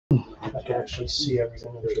can actually see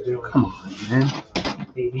everything that you're doing. Come on, man.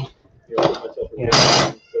 Baby.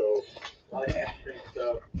 Yeah. So a lot of hamstring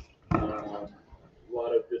stuff, a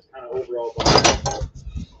lot of just kind of overall body stuff,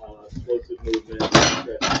 explosive movement,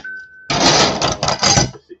 stretching,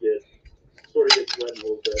 just to get sweating a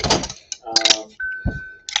little bit.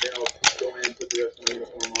 Then I'll go in and put the rest of the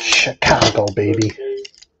uniform on. Chicago, baby. Do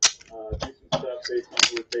some stuff based on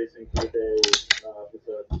who we're facing for the day. If it's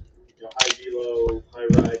a high velo, high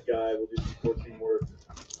ride guy, we'll do some core team work.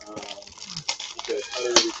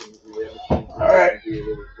 All right.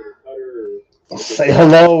 Say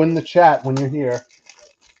hello in the chat when you're here.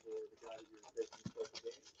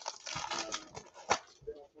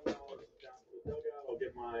 I'll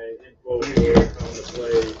get my info for how to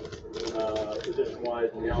play position-wise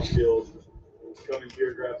in the outfield. Come in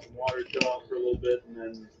here, grab some water, chill out for a little bit, and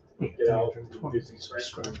then get out and do some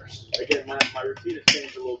strength. Again, my routine has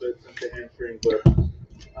changed a little bit since the hamstring, but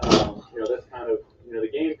that's kind of the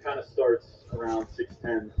game kind of starts around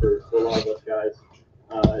 6:10 for a lot of us guys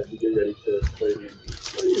as we get ready to play the game.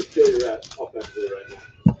 Where do you feel you're at offensively right now?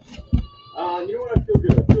 You know what? I feel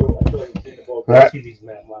good. I feel like I'm seeing the ball. Right. TV's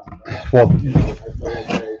mad loud. Well,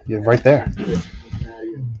 you're right there. And at the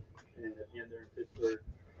end there in Pittsburgh,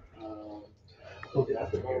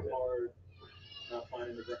 that's the hard part. Not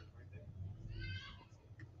finding the ground.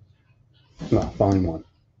 No, volume one.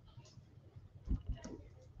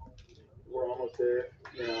 We're almost there.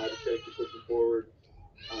 I just got to keep pushing forward.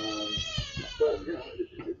 But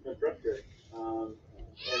it's been frustrating. And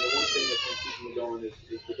the one thing that's been keeping me going is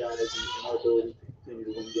the guys and our ability to continue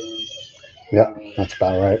to win games. Yeah, that's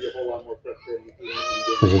about right. It's a whole lot more frustrating if you don't win games.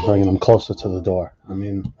 Because you're bringing them closer to the door. I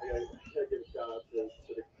mean, I gotta give a shout out to the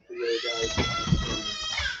other guys and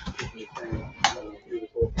keeping me sane through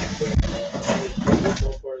this whole process. It's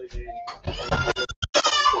all part of the game.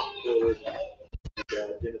 Forward. At the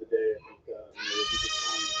end of the day, I think we'll be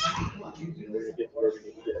just fine. We're going to get to where we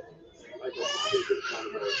need to get. Michael,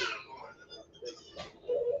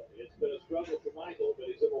 it's been a struggle for Michael, but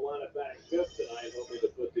he's in the lineup back fifth tonight, hoping to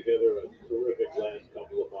put together a terrific last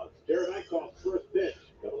couple of months. Jared Eichhoff's first pitch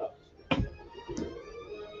coming up.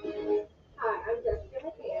 Hi, I'm Jessica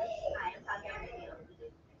McCann. Hi, I'm Tanya Radio.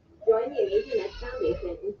 Join the Amazing Next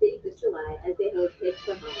Foundation in City this July as they host Pitch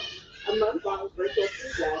for Home, a month-long virtual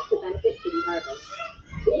food drive to benefit City Harvest.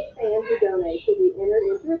 Each fan who donates will be entered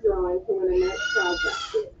into a drawing to win a Mets Proud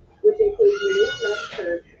basket, which includes unique Mets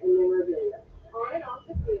shirts and memorabilia. On and off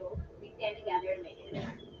the field, we stand together to make it a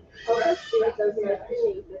difference. Help us feed those Mets in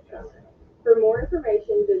need this summer. For more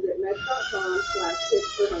information, visit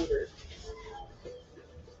Mets.com/pitchforhunger.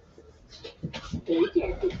 Hey,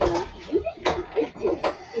 Jessica. You didn't get this.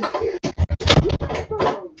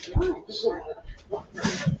 You have to show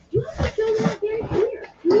that very clear.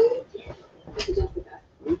 Jessica.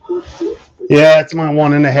 yeah, it's my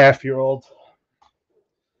 1.5-year-old.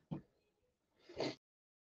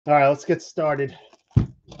 All right, let's get started. Now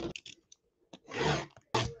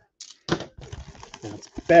it's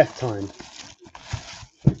bath time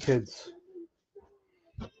for the kids.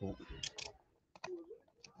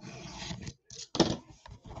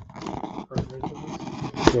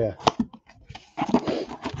 Yeah.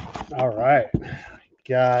 All right.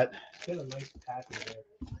 Got. Get a nice package there.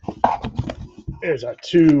 There's our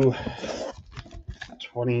 2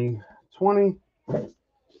 2020.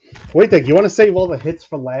 Wait, Dick, you want to save all the hits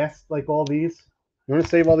for last? Like all these? You want to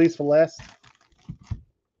save all these for last?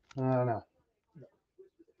 I don't know.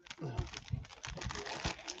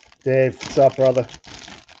 Dave, what's up, brother?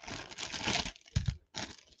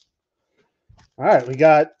 All right, we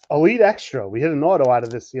got Elite Extra. We hit an auto out of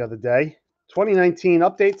this the other day. 2019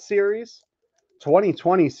 Update Series,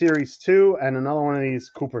 2020 Series 2, and another one of these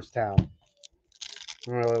Cooperstown.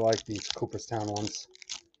 I really like these Cooperstown ones.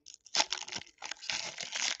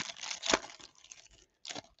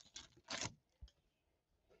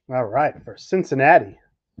 All right, for Cincinnati,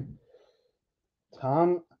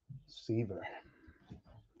 Tom Seaver.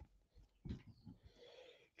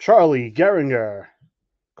 Charlie Gehringer.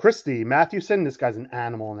 Christy Mathewson. This guy's an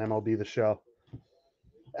animal in MLB The Show.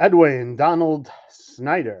 Edwin Donald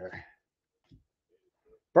Snyder.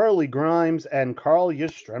 Burley Grimes and Carl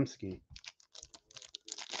Yastrzemski.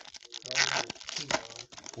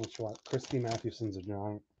 Which one? Christy Mathewson's a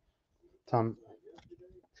giant. Tom.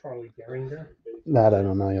 Charlie Gehringer. That I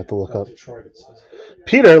don't know. You have to look up. Detroit, it says.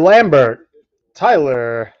 Peter Lambert.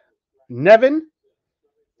 Tyler Nevin.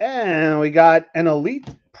 And we got an Elite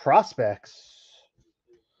Prospects.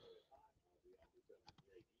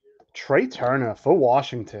 Trey Turner for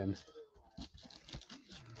Washington.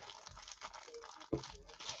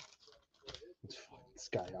 This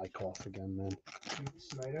guy Eichhoff again, man.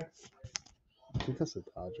 Snyder. I think that's the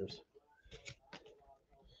Dodgers.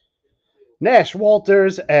 Nash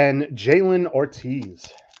Walters and Jalen Ortiz.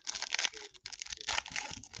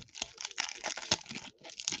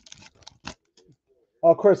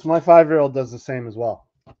 Oh, Chris, my 5-year-old does the same as well.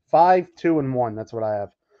 5, 2, and 1. That's what I have.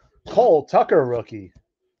 Cole Tucker, rookie.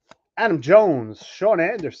 Adam Jones, Sean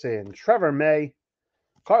Anderson, Trevor May,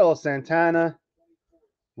 Carlos Santana,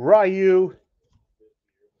 Ryu,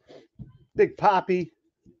 Big Papi,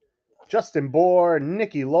 Justin Bohr,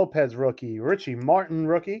 Nicky Lopez, rookie. Richie Martin,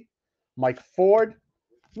 rookie. Mike Ford,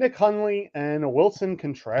 Nick Hundley, and Wilson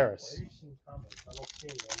Contreras. Why are you seeing comments? I don't see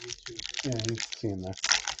any on YouTube. Yeah, he's seeing that.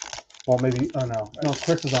 Well, maybe. Oh no, no.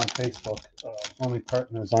 Chris is on Facebook. Only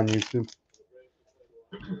Curtin is on YouTube.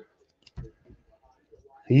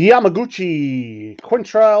 Yamaguchi,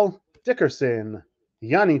 Quintrell Dickerson,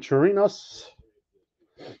 Yanni Chirinos,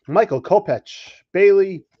 Michael Kopech,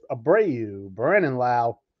 Bailey Abreu, Brandon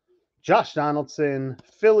Lau, Josh Donaldson,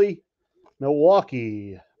 Philly,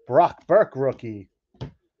 Milwaukee, Brock Burke, rookie,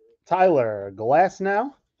 Tyler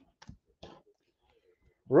Glasnow,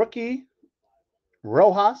 rookie,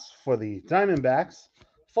 Rojas for the Diamondbacks,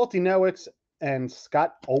 Fulty Nowicks, and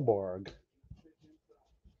Scott Oborg.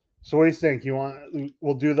 So what do you think?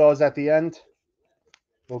 We'll do those at the end?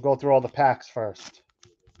 We'll go through all the packs first.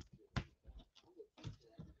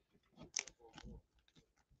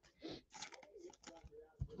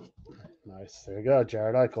 Nice. There you go,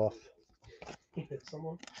 Jared Eichhoff. He hit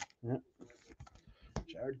someone. Yeah.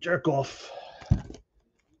 Jared Jerkoff.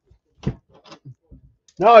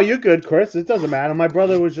 No, you're good, Chris. It doesn't matter. My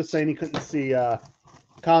brother was just saying he couldn't see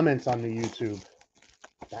comments on the YouTube.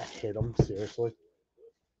 That hit him, seriously.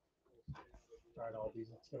 Tried all these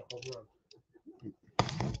instead of home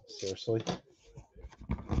run. Seriously.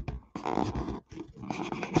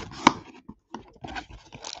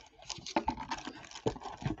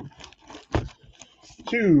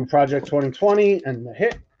 To Project 2020 and the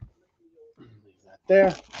hit. Leave that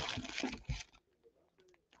there.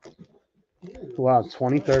 Wow,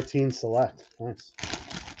 2013 select. Nice.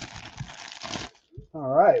 All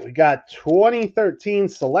right, we got 2013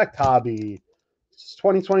 select hobby.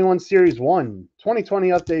 2021 Series 1, 2020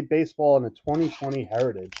 Update Baseball, and a 2020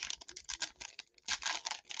 Heritage.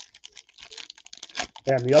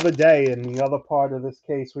 And the other day, in the other part of this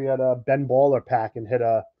case, we had a Ben Baller pack and hit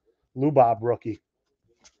a Lubob rookie.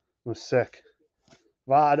 It was sick.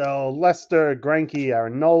 Votto, Lester, Greinke,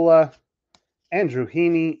 Aranola, Andrew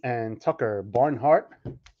Heaney, and Tucker Barnhart.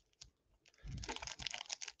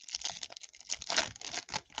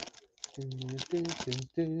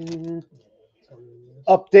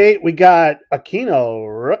 Update, we got Aquino,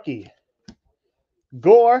 rookie.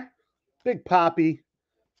 Gore, Big Papi,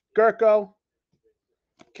 Gurko,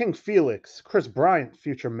 King Felix, Chris Bryant,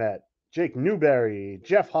 future Met, Jake Newberry,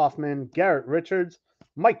 Jeff Hoffman, Garrett Richards,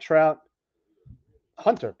 Mike Trout,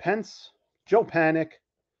 Hunter Pence, Joe Panic,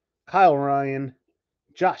 Kyle Ryan,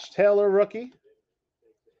 Josh Taylor, rookie,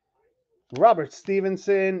 Robert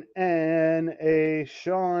Stevenson, and a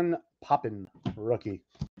Sean Poppin, rookie.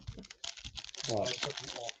 Wow. I took him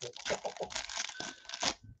off it.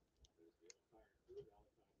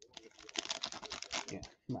 Yeah,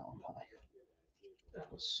 mountain pie.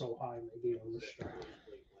 That was so high and they gave him the strike.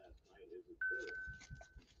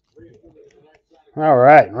 All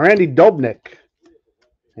right, Randy Dobnik.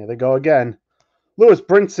 Here they go again. Lewis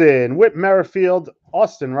Brinson, Whit Merrifield,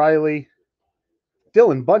 Austin Riley,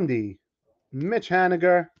 Dylan Bundy, Mitch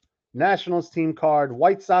Haniger, Nationals team card,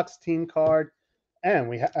 White Sox team card, and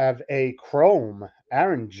we have a Chrome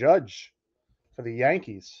Aaron Judge for the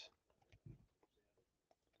Yankees.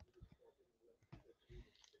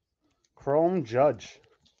 Chrome Judge.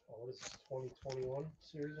 Oh, what is this, 2021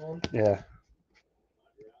 Series 1? Yeah.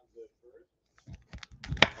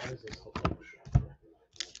 What is this?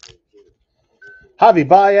 Javi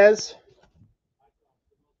Baez,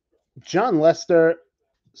 John Lester,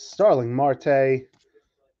 Starling Marte,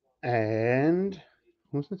 and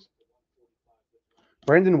who's this?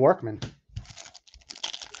 Brandon Workman.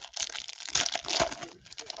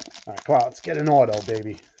 All right, come on, let's get an auto,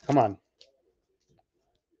 baby. Come on.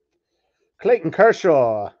 Clayton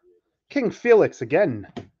Kershaw, King Felix again.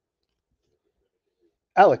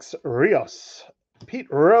 Alex Rios,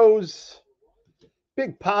 Pete Rose,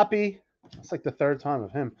 Big Papi. That's like the third time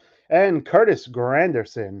of him. And Curtis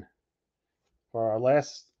Granderson for our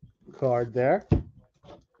last card there.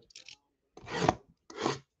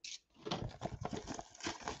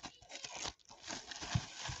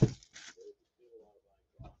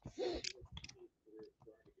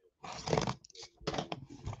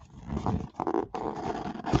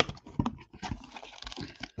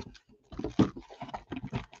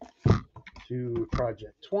 to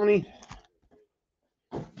Project 20.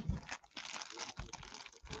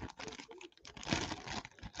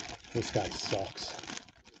 This guy sucks.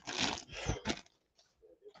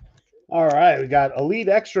 All right, we got Elite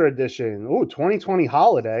Extra Edition. Ooh, 2020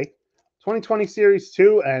 Holiday. 2020 Series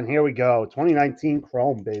 2, and here we go. 2019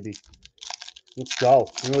 Chrome, baby. Let's go.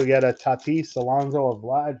 And we get a Tatis Alonso of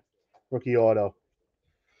Vlad rookie auto.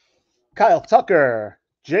 Kyle Tucker,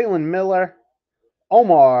 Jalen Miller,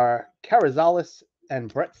 Omar Carrizales,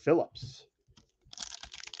 and Brett Phillips.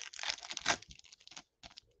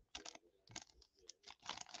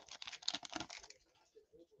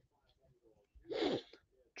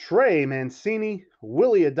 Trey Mancini,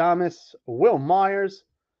 Willie Adames, Will Myers,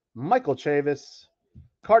 Michael Chavis,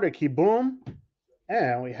 Carter Kieboom,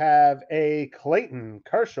 and we have a Clayton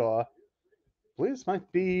Kershaw. I believe this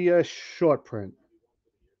might be a short print.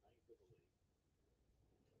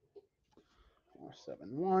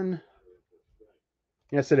 471.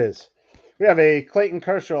 Yes, it is. We have a Clayton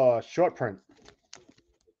Kershaw short print.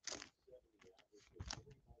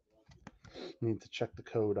 Need to check the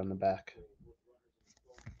code on the back.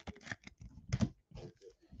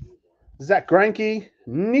 Zach Greinke,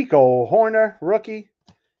 Nico Horner, rookie,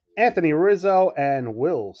 Anthony Rizzo, and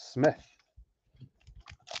Will Smith.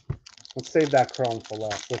 Let's save that Chrome for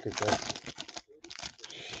last. Look at this.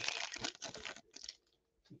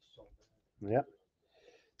 Yep.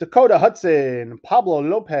 Dakota Hudson, Pablo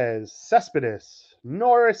Lopez, Cespedes,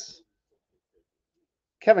 Norris,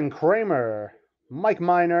 Kevin Kramer, Mike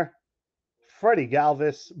Minor, Freddie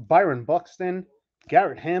Galvis, Byron Buxton,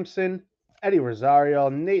 Garrett Hampson, Eddie Rosario,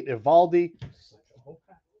 Nate Evaldi,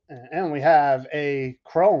 and we have a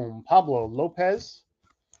Chrome Pablo Lopez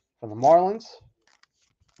from the Marlins.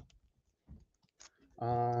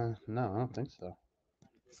 No, I don't think so.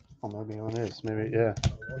 Oh, maybe it is. Maybe, yeah.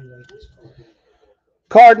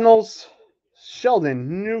 Cardinals,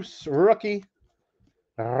 Sheldon Noose, rookie,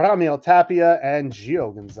 Ramil Tapia, and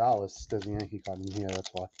Gio Gonzalez. There's a Yankee card in here, that's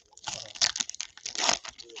why.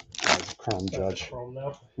 That was a Chrome judge.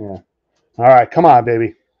 Yeah. All right, come on,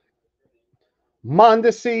 baby.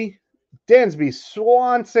 Mondesi, Dansby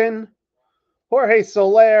Swanson, Jorge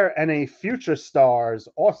Soler, and a Future Stars,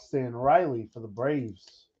 Austin Riley for the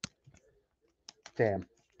Braves. Damn.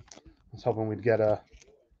 I was hoping we'd get a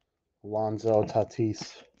Alonso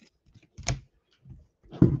Tatis.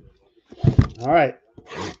 All right.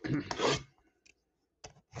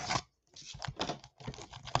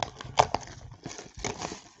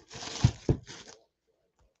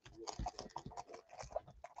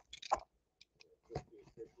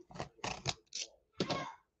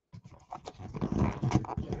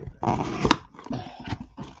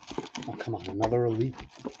 Oh, come on, another Elite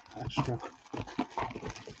Extra.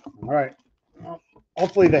 All right. Well,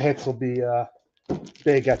 hopefully the hits will be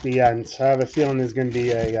big at the end. I have a feeling there's going to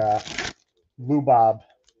be a Lou Bob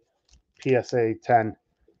PSA 10.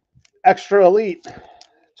 Extra Elite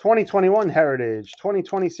 2021 Heritage,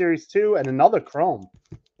 2020 Series 2, and another Chrome.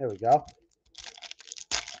 There we go.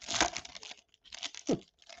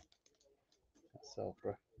 So,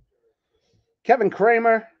 Kevin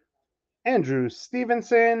Kramer, Andrew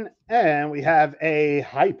Stevenson, and we have a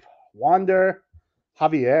Hype Wander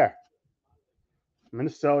Javier,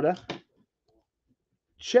 Minnesota,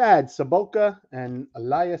 Chad Saboka, and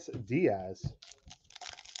Elias Diaz.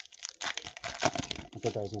 I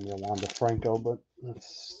thought that was going to be a Wander Franco, but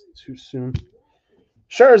that's too soon.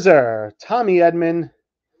 Scherzer, Tommy Edman,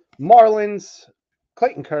 Marlins,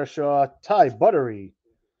 Clayton Kershaw, Ty Buttery,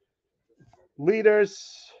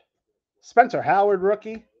 Leaders, Spencer Howard,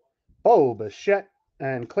 rookie, Bo Bichette,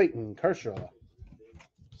 and Clayton Kershaw.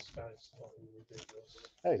 This guy's fucking ridiculous.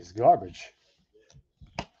 Hey, he's garbage.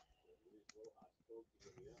 I'm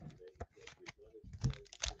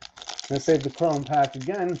going to save the Chrome pack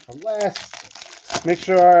again for last. Make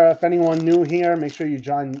sure, if anyone new here, make sure you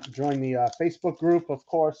join the Facebook group, of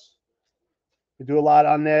course. We do a lot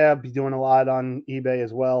on there. Be doing a lot on eBay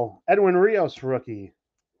as well. Edwin Rios, rookie.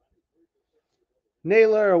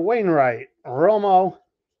 Naylor Wainwright, Romo,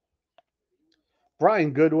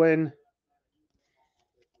 Brian Goodwin,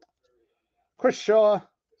 Chris Shaw,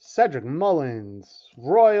 Cedric Mullins,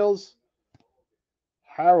 Royals,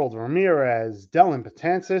 Harold Ramirez, Dylan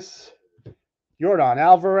Betances, Yordan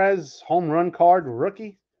Alvarez, home run card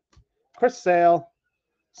rookie, Chris Sale,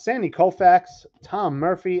 Sandy Koufax, Tom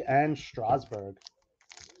Murphy, and Strasburg.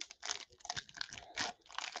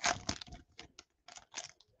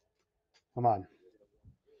 Come on.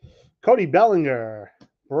 Cody Bellinger,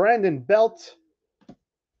 Brandon Belt,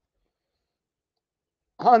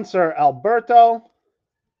 Hanser Alberto,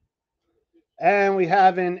 and we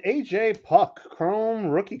have an AJ Puck Chrome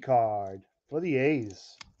rookie card for the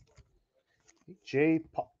A's. J.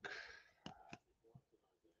 Puck.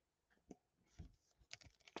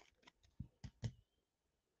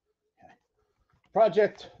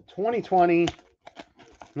 Project 2020,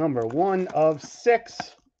 number 1 of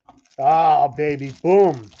 6. Ah, baby,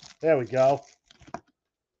 boom. There we go.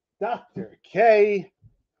 Dr. K.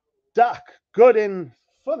 Doc Gooden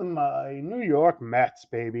for my New York Mets,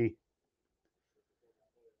 baby.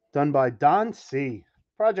 Done by Don C.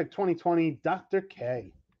 Project 2020, Dr.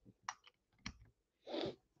 K.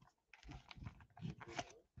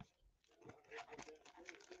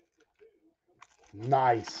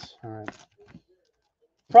 Nice. All right.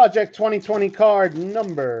 Project 2020 card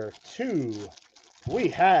number 2. We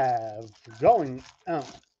have going out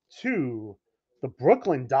to the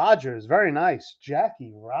Brooklyn Dodgers. Very nice.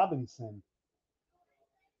 Jackie Robinson.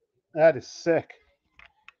 That is sick.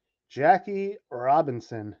 Jackie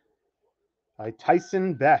Robinson by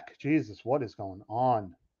Tyson Beck. Jesus, what is going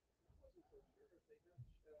on?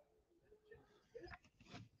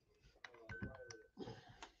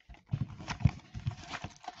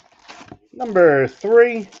 Number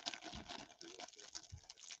 3.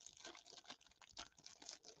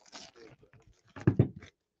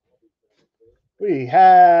 We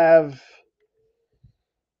have,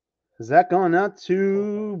 is that going out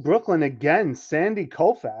to Brooklyn again? Sandy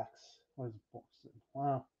Koufax.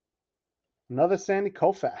 Wow. Another Sandy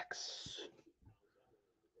Koufax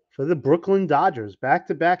for the Brooklyn Dodgers.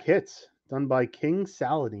 Back-to-back hits done by King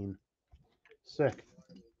Saladin. Sick.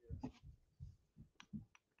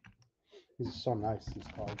 These are so nice, these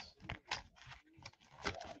cards.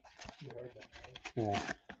 Yeah.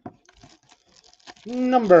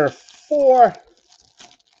 Number 4.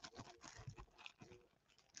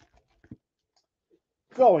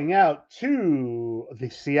 Going out to the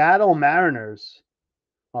Seattle Mariners.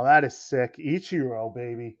 Oh, that is sick. Ichiro,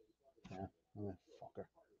 baby. Yeah, fucker.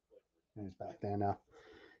 He's back there now.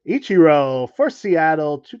 Ichiro for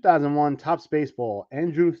Seattle, 2001 Topps Baseball.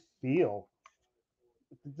 Andrew Thiel.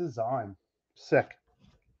 The design. Sick.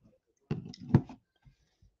 All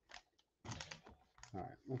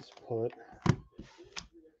right, let's pull it.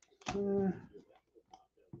 Oh,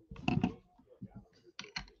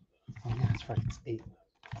 yeah, that's right. It's 8.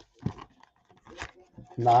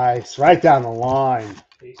 Nice. Right down the line.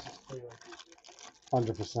 Bases clear.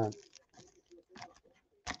 100%.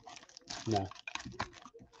 No.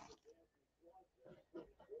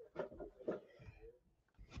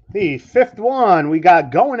 The 5th one we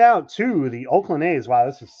got going out to the Oakland A's. Wow,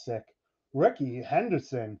 this is sick. Ricky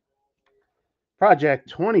Henderson. Project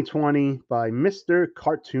 2020 by Mr.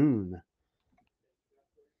 Cartoon.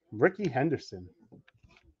 Ricky Henderson.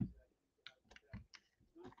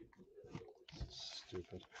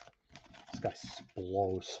 Stupid. This guy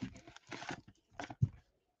blows.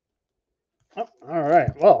 Oh, all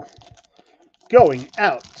right. Well, going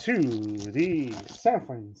out to the San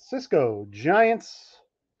Francisco Giants.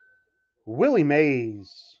 Willie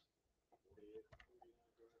Mays.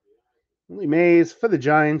 Willie Mays for the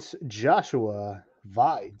Giants. Joshua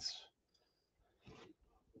Vides.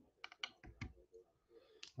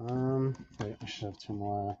 Wait, I should have 2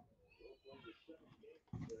 more.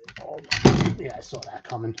 Oh, yeah, I saw that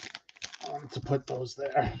coming. I wanted to put those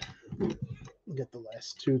there. Get the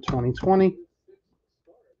last 2 2020.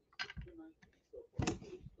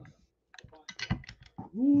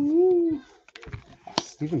 Ooh.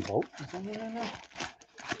 Stephen Vogt is on there now.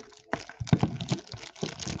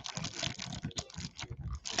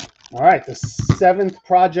 All right, the 7th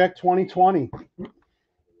Project 2020.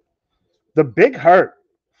 The Big Hurt.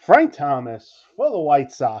 Frank Thomas for the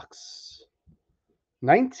White Sox.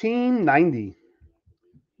 1990.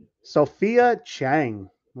 Sophia Chang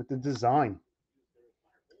with the design.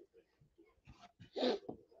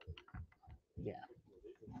 Yeah.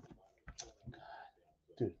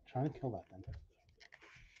 Dude, trying to kill that thing.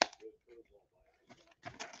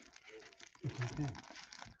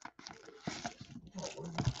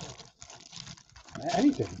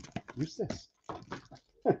 Anything. Use this.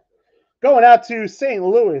 Going out to St.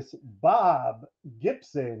 Louis, Bob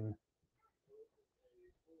Gibson.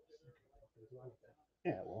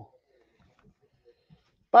 Yeah, well.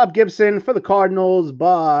 Bob Gibson for the Cardinals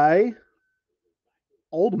by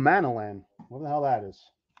Old Manilan. What the hell that is.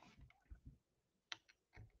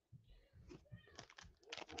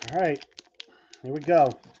 All right. Here we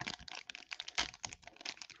go.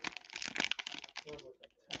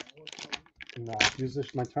 No, use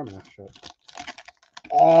this my terminal shirt.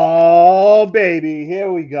 Oh, baby.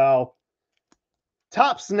 Here we go.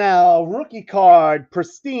 Topps Now, rookie card,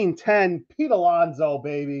 pristine 10, Pete Alonso,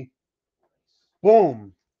 baby.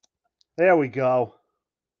 Boom. There we go.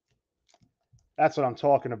 That's what I'm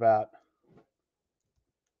talking about.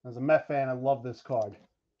 As a Met fan, I love this card.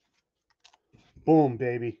 Boom,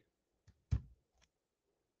 baby.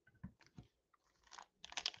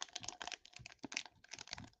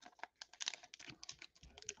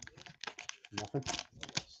 Nothing.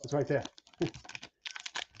 It's right there.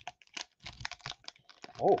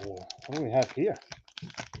 Oh, what do we have here?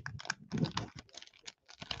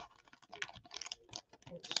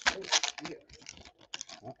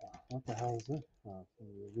 What the hell is this?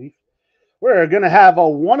 Relief. We're going to have a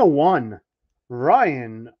 101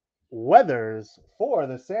 Ryan Weathers for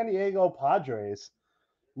the San Diego Padres.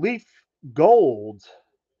 Leaf Gold.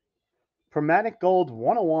 Chromatic Gold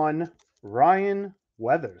 101 Ryan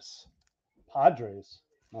Weathers. Padres.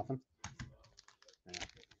 Nothing. Yeah.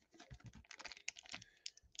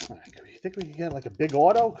 All right, you think we can get like a big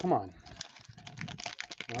auto? Come on.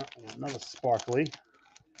 Another sparkly.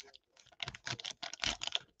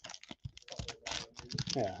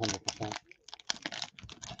 Yeah, 100%.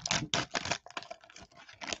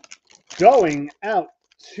 Going out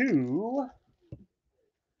to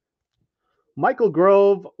Michael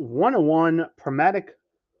Grove 101 Chromatic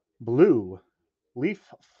Blue Leaf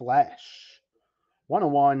Flash.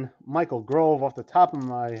 101 Michael Grove off the top of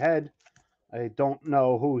my head. I don't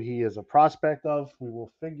know who he is a prospect of. We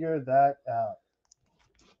will figure that out.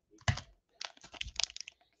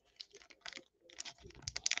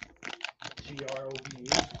 Grove.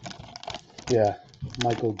 Yeah,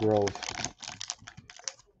 Michael Grove.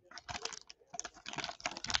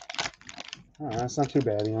 Oh, that's not too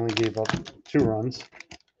bad. He only gave up 2 runs.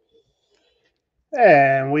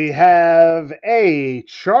 And we have a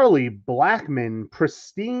Charlie Blackmon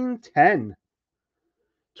Pristine 10.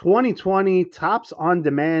 2020 Tops on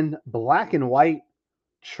Demand Black and White.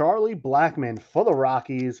 Charlie Blackmon for the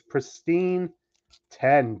Rockies. Pristine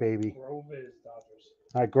 10, baby. Grove is Dodgers.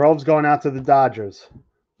 All right, Grove's going out to the Dodgers.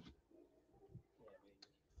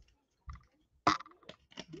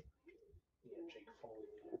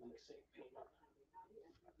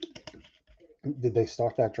 Did they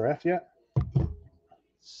start that draft yet?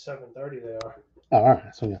 7:30 they are. Oh, all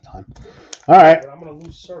right, so we got time. All right, But I'm gonna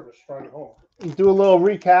lose service driving home. do a little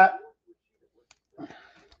recap.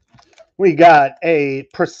 We got a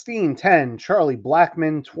Pristine 10 Charlie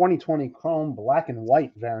Blackmon 2020 Chrome Black and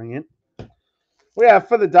White variant. We have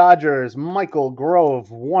for the Dodgers Michael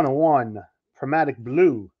Grove 101 Chromatic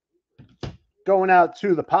Blue. Going out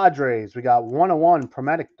to the Padres, we got 101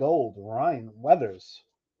 Chromatic Gold Ryan Weathers.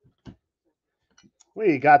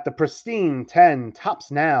 We got the Pristine 10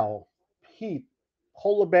 Tops Now Pete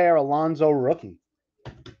Polar Bear Alonso rookie.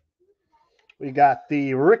 We got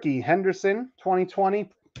the Ricky Henderson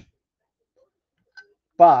 2020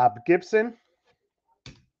 Bob Gibson.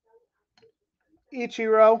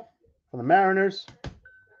 Ichiro for the Mariners.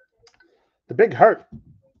 The Big Hurt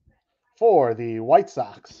for the White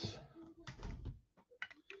Sox.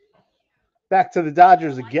 Back to the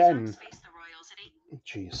Dodgers again.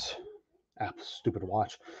 Jeez. Stupid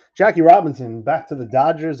watch. Jackie Robinson back to the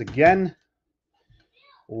Dodgers again.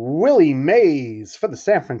 Willie Mays for the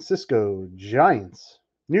San Francisco Giants.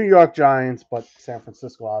 New York Giants, but San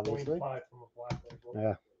Francisco, obviously. 0.5 from a black label.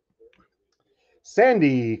 Yeah.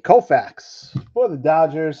 Sandy Koufax for the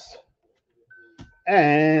Dodgers.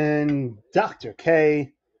 And Dr.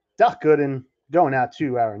 K, Doc Gooden, going out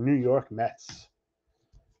to our New York Mets.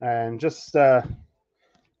 And just the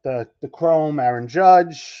Chrome, Aaron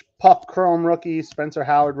Judge, Puff Chrome rookie, Spencer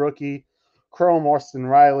Howard rookie, Chrome Austin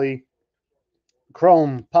Riley,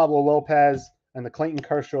 Chrome Pablo Lopez, and the Clayton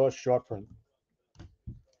Kershaw short print.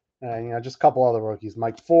 And just a couple other rookies: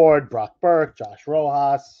 Mike Ford, Brock Burke, Josh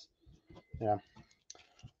Rojas. Yeah.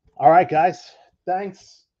 All right, guys.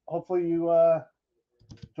 Thanks. Hopefully you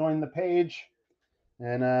join the page,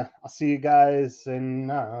 and I'll see you guys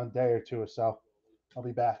in a day or 2 or so. I'll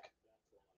be back.